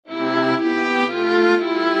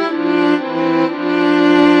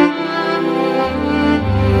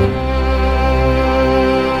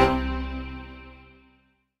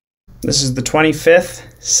This is the 25th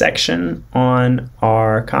section on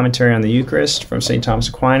our commentary on the Eucharist from St. Thomas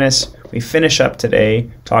Aquinas. We finish up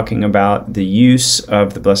today talking about the use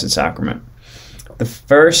of the Blessed Sacrament. The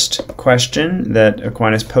first question that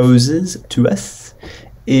Aquinas poses to us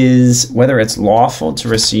is whether it's lawful to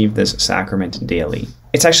receive this sacrament daily.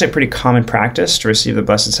 It's actually a pretty common practice to receive the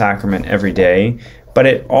Blessed Sacrament every day, but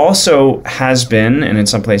it also has been, and in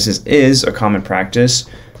some places is, a common practice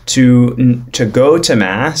to go to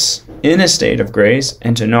Mass in a state of grace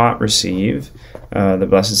and to not receive the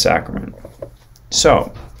Blessed Sacrament.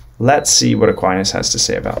 So, let's see what Aquinas has to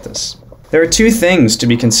say about this. There are two things to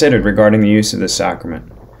be considered regarding the use of this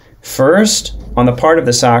sacrament. First, on the part of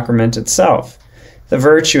the sacrament itself, the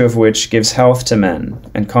virtue of which gives health to men,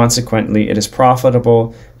 and consequently it is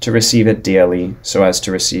profitable to receive it daily so as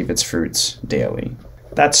to receive its fruits daily.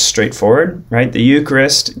 That's straightforward, right? The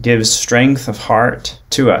Eucharist gives strength of heart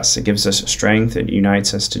to us. It gives us strength, it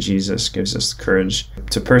unites us to Jesus, gives us the courage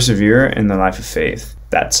to persevere in the life of faith.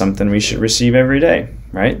 That's something we should receive every day,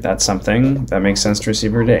 right? That's something that makes sense to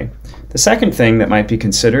receive every day. The second thing that might be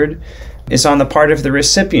considered is on the part of the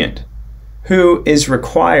recipient, who is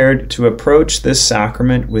required to approach this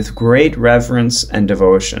sacrament with great reverence and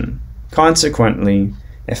devotion. Consequently,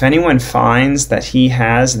 if anyone finds that he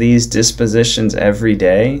has these dispositions every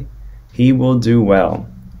day, he will do well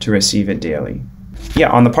to receive it daily.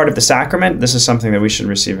 Yeah, on the part of the sacrament, this is something that we should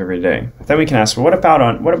receive every day. Then we can ask, well, what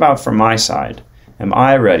about from my side? Am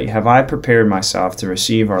I ready? Have I prepared myself to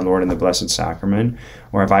receive our Lord in the Blessed Sacrament?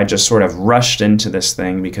 Or have I just sort of rushed into this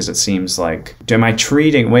thing because it seems like,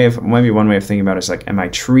 maybe one way of thinking about it is like, am I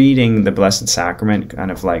treating the Blessed Sacrament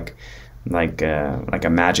kind of like a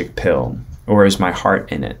magic pill? Or is my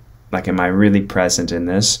heart in it? Like, am I really present in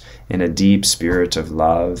this in a deep spirit of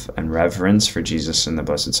love and reverence for Jesus in the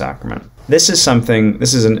Blessed Sacrament? This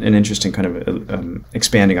is an interesting kind of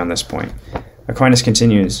expanding on this point. Aquinas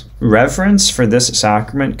continues, reverence for this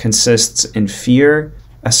sacrament consists in fear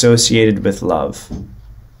associated with love.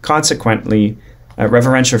 Consequently, a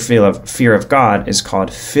reverential fear of God is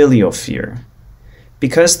called filial fear.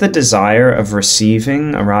 Because the desire of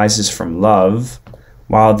receiving arises from love,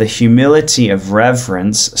 while the humility of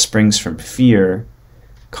reverence springs from fear,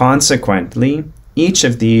 consequently, each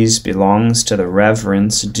of these belongs to the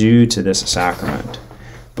reverence due to this sacrament,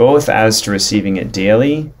 both as to receiving it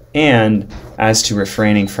daily and as to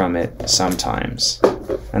refraining from it sometimes.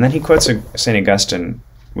 And then he quotes St. Augustine,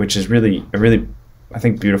 which is really a really, I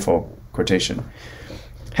think, beautiful quotation.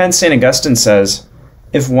 Hence, St. Augustine says,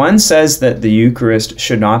 if one says that the Eucharist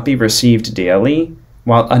should not be received daily,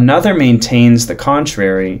 while another maintains the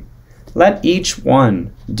contrary, let each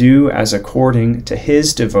one do as according to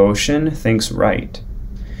his devotion thinks right.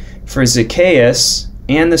 For Zacchaeus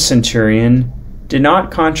and the centurion did not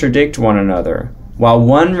contradict one another, while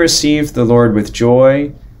one received the Lord with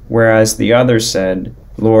joy, whereas the other said,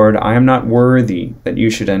 Lord, I am not worthy that you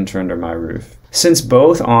should enter under my roof. Since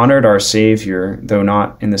both honored our Savior, though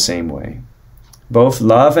not in the same way. Both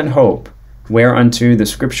love and hope, whereunto the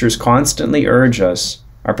Scriptures constantly urge us,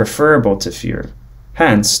 are preferable to fear.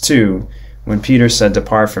 Hence, too, when Peter said,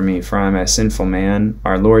 depart from me, for I am a sinful man,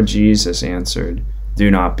 our Lord Jesus answered,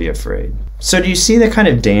 do not be afraid. So do you see the kind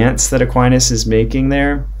of dance that Aquinas is making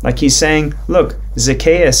there? Like he's saying, look,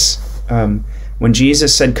 Zacchaeus, when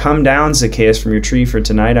Jesus said, come down, Zacchaeus, from your tree, for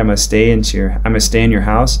tonight I must stay in your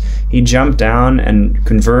house, he jumped down and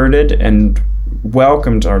converted and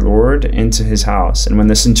welcomed our Lord into his house. And when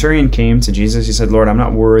the centurion came to Jesus, he said, Lord, I'm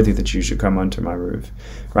not worthy that you should come under my roof.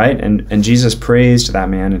 Right? And Jesus praised that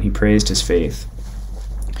man, and he praised his faith.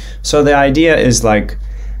 So the idea is like,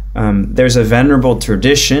 there's a venerable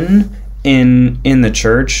tradition in the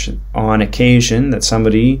church on occasion that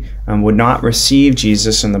somebody would not receive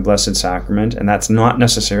Jesus in the Blessed Sacrament, and that's not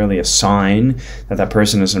necessarily a sign that that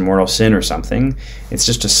person is in mortal sin or something. It's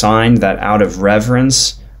just a sign that out of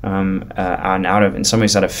reverence and in some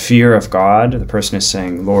ways out of fear of God, the person is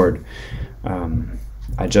saying, Lord, I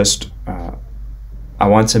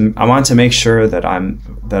want to make sure that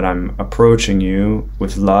I'm approaching you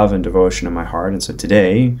with love and devotion in my heart, and so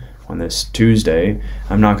today, on this Tuesday,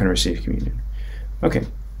 I'm not going to receive communion. Okay,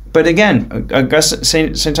 but again,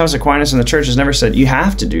 St. Thomas Aquinas in the Church has never said you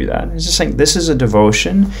have to do that. It's just saying this is a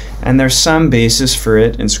devotion, and there's some basis for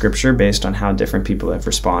it in Scripture based on how different people have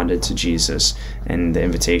responded to Jesus and the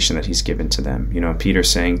invitation that he's given to them. You know, Peter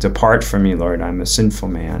saying, "Depart from me, Lord, I'm a sinful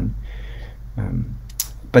man."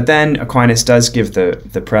 But then Aquinas does give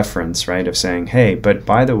the preference, right, of saying, hey, but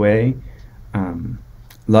by the way,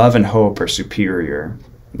 love and hope are superior.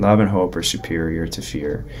 Love and hope are superior to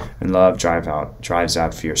fear, and love drives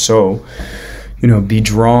out fear. So, be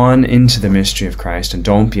drawn into the mystery of Christ, and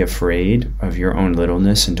don't be afraid of your own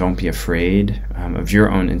littleness, and don't be afraid of your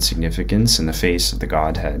own insignificance in the face of the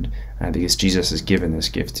Godhead, because Jesus has given this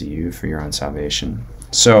gift to you for your own salvation.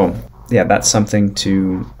 So, yeah, that's something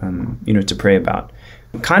to to pray about.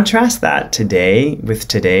 Contrast that today with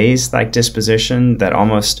today's disposition, that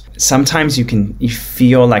almost sometimes you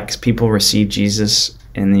feel like people receive Jesus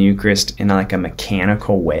in the Eucharist in a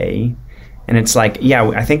mechanical way. And it's I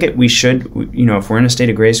think we should, if we're in a state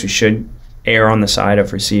of grace, we should err on the side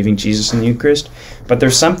of receiving Jesus in the Eucharist. But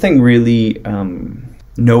there's something really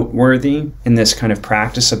noteworthy in this kind of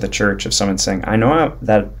practice of the church, of someone saying, I know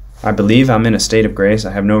that I believe I'm in a state of grace.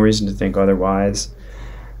 I have no reason to think otherwise.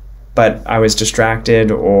 But I was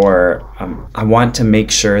distracted, or I want to make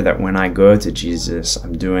sure that when I go to Jesus,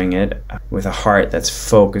 I'm doing it with a heart that's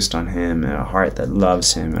focused on him and a heart that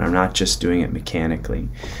loves him, and I'm not just doing it mechanically.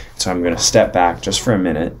 So I'm going to step back just for a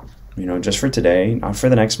minute, just for today, not for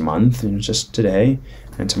the next month, just today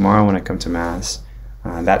and tomorrow when I come to Mass.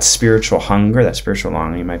 That spiritual hunger, that spiritual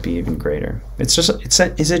longing might be even greater. It's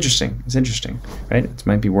interesting. It's interesting, right? It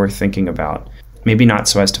might be worth thinking about. Maybe not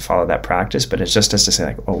so as to follow that practice, but it's just as to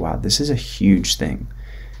say oh wow, this is a huge thing.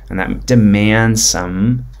 And that demands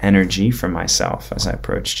some energy from myself as I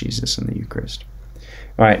approach Jesus in the Eucharist.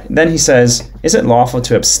 All right, then he says, is it lawful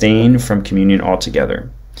to abstain from communion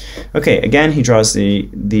altogether? Okay, again, he draws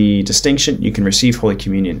the distinction. You can receive Holy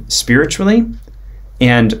Communion spiritually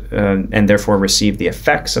and therefore receive the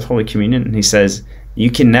effects of Holy Communion. And he says you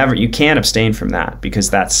can't abstain from that, because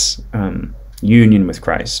that's union with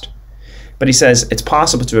Christ. But he says it's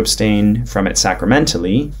possible to abstain from it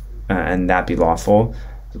sacramentally, and that be lawful.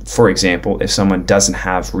 For example, if someone doesn't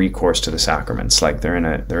have recourse to the sacraments, like they're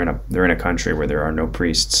in a country where there are no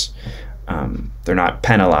priests, they're not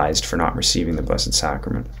penalized for not receiving the Blessed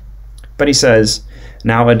Sacrament. But he says,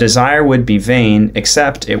 now a desire would be vain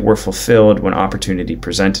except it were fulfilled when opportunity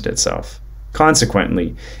presented itself.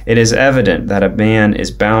 Consequently, it is evident that a man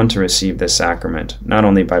is bound to receive this sacrament, not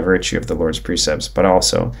only by virtue of the Lord's precepts, but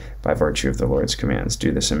also by virtue of the Lord's commands.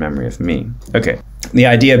 Do this in memory of me. Okay, the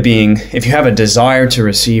idea being, if you have a desire to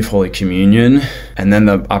receive Holy Communion, and then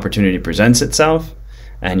the opportunity presents itself,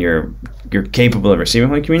 and you're capable of receiving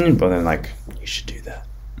Holy Communion, well then, you should do that.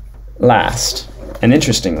 Last, and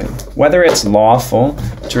interestingly, whether it's lawful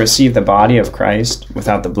to receive the body of Christ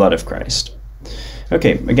without the blood of Christ.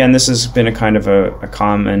 Okay, again, this has been a kind of a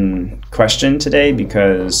common question today,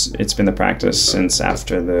 because it's been the practice since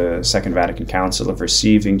after the Second Vatican Council of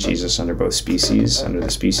receiving Jesus under both species, under the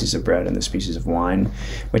species of bread and the species of wine,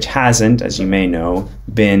 which hasn't, as you may know,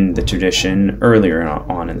 been the tradition earlier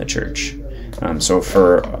on in the Church. So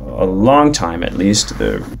for a long time, at least,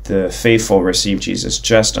 the faithful received Jesus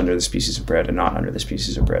just under the species of bread and not under the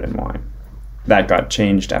species of bread and wine. That got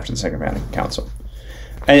changed after the Second Vatican Council.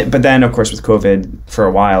 But then, of course, with COVID, for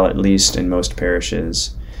a while, at least in most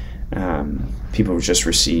parishes, people just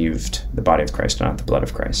received the body of Christ, not the blood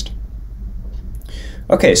of Christ.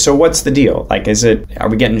 Okay, so what's the deal? Are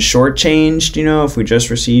we getting shortchanged, if we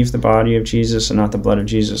just receive the body of Jesus and not the blood of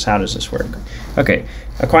Jesus? How does this work? Okay,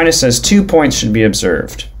 Aquinas says 2 points should be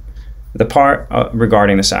observed. The part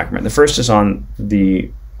regarding the sacrament. The first is on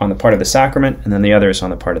the part of the sacrament, and then the other is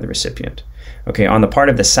on the part of the recipient. Okay, on the part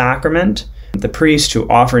of the sacrament, the priest who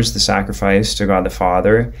offers the sacrifice to God the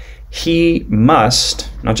Father, he must,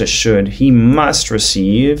 not just should, he must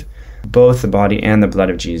receive both the body and the blood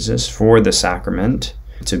of Jesus for the sacrament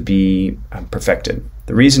to be perfected.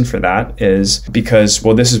 The reason for that is because,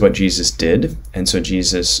 this is what Jesus did, and so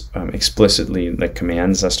Jesus explicitly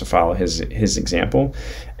commands us to follow his example.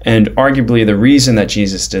 And arguably the reason that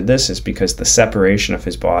Jesus did this is because the separation of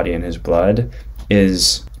his body and his blood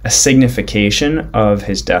is a signification of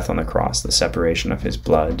his death on the cross, the separation of his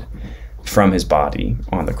blood from his body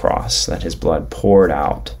on the cross, that his blood poured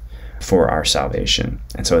out for our salvation.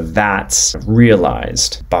 And so that's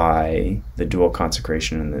realized by the dual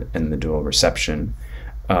consecration and the dual reception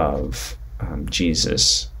of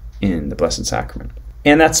Jesus in the Blessed Sacrament.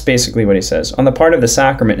 And that's basically what he says. On the part of the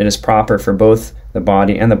sacrament, it is proper for both the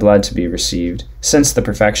body and the blood to be received, since the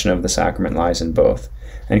perfection of the sacrament lies in both.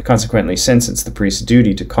 And consequently, since it's the priest's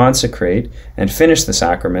duty to consecrate and finish the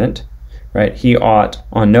sacrament, right, he ought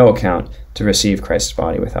on no account to receive Christ's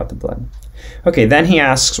body without the blood. Okay, then he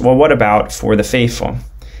asks, well, what about for the faithful?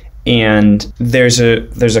 And there's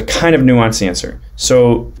a kind of nuanced answer.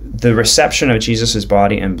 So the reception of Jesus'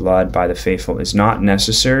 body and blood by the faithful is not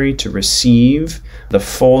necessary to receive the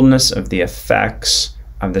fullness of the effects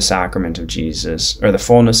of the sacrament of Jesus, or the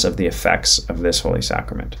fullness of the effects of this holy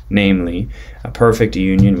sacrament, namely a perfect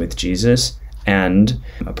union with Jesus and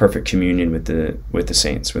a perfect communion with the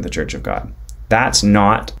saints, with the Church of God. That's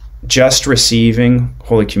not just receiving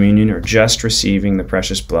Holy Communion or just receiving the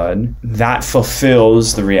precious blood. That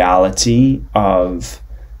fulfills the reality of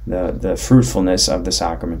the fruitfulness of the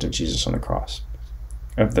sacrament of Jesus on the cross,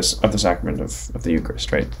 of the sacrament of the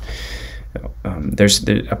Eucharist, right?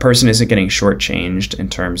 A person isn't getting shortchanged in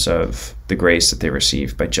terms of the grace that they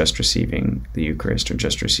receive by just receiving the Eucharist or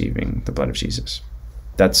just receiving the blood of Jesus.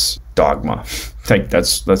 That's dogma. Like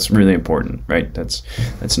that's really important, right? That's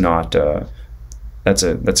a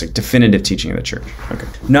definitive teaching of the Church. Okay.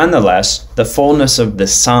 Nonetheless, the fullness of the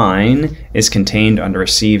sign is contained under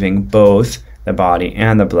receiving both the body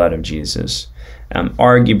and the blood of Jesus.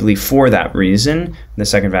 Arguably for that reason, the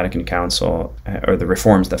Second Vatican Council, or the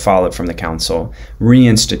reforms that followed from the Council,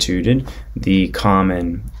 reinstituted the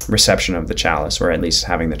common reception of the chalice, or at least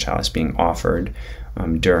having the chalice being offered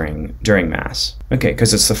during Mass. Okay,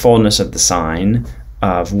 because it's the fullness of the sign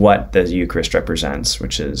of what the Eucharist represents,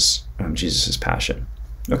 which is Jesus' passion.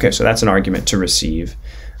 Okay, so that's an argument to receive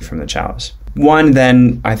from the chalice. One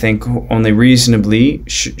then, I think, only reasonably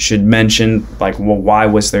should mention, like, well, why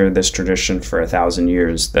was there this tradition for 1,000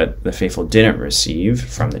 years that the faithful didn't receive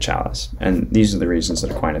from the chalice? And these are the reasons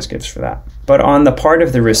that Aquinas gives for that. But on the part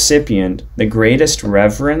of the recipient, the greatest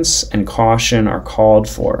reverence and caution are called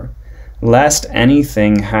for, lest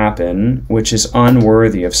anything happen which is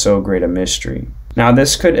unworthy of so great a mystery. Now,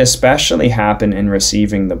 this could especially happen in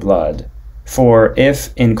receiving the blood, for if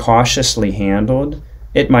incautiously handled,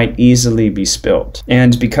 it might easily be spilt.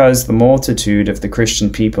 And because the multitude of the Christian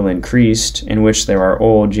people increased, in which there are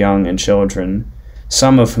old, young, and children,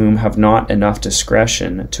 some of whom have not enough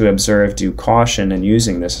discretion to observe due caution in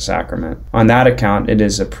using this sacrament, on that account it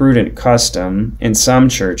is a prudent custom in some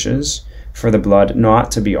churches for the blood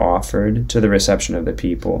not to be offered to the reception of the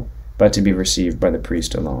people, but to be received by the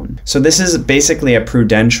priest alone. So this is basically a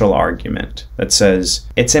prudential argument that says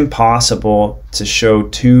it's impossible to show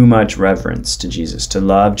too much reverence to Jesus, to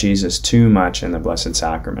love Jesus too much in the Blessed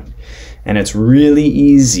Sacrament. And it's really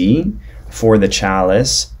easy for the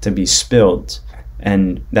chalice to be spilled.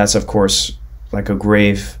 And that's, of course, like a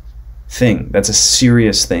grave thing. That's a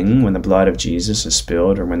serious thing when the blood of Jesus is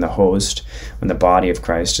spilled, or when the body of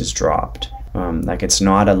Christ is dropped. Like, it's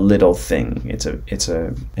not a little thing.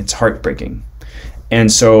 It's heartbreaking.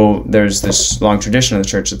 And so there's this long tradition of the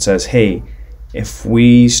Church that says, hey, if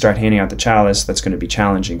we start handing out the chalice, that's going to be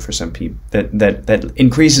challenging for some people. That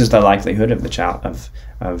increases the likelihood of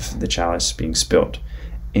the chalice being spilled.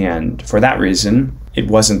 And for that reason, it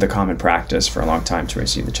wasn't the common practice for a long time to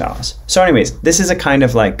receive the chalice. So anyways, this is a kind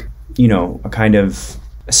of like, a kind of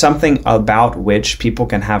something about which people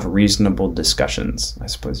can have reasonable discussions. I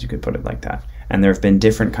suppose you could put it like that. And there have been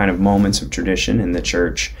different kind of moments of tradition in the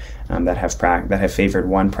Church that have favored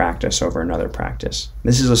one practice over another practice.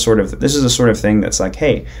 This is a sort of thing that's like,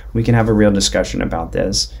 hey, we can have a real discussion about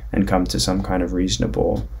this and come to some kind of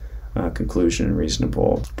reasonable conclusion and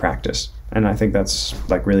reasonable practice. And I think that's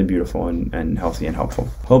like really beautiful and healthy and helpful.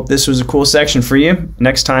 Hope this was a cool section for you.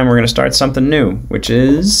 Next time we're going to start something new, which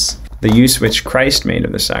is the use which Christ made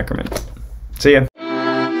of the sacrament. See ya.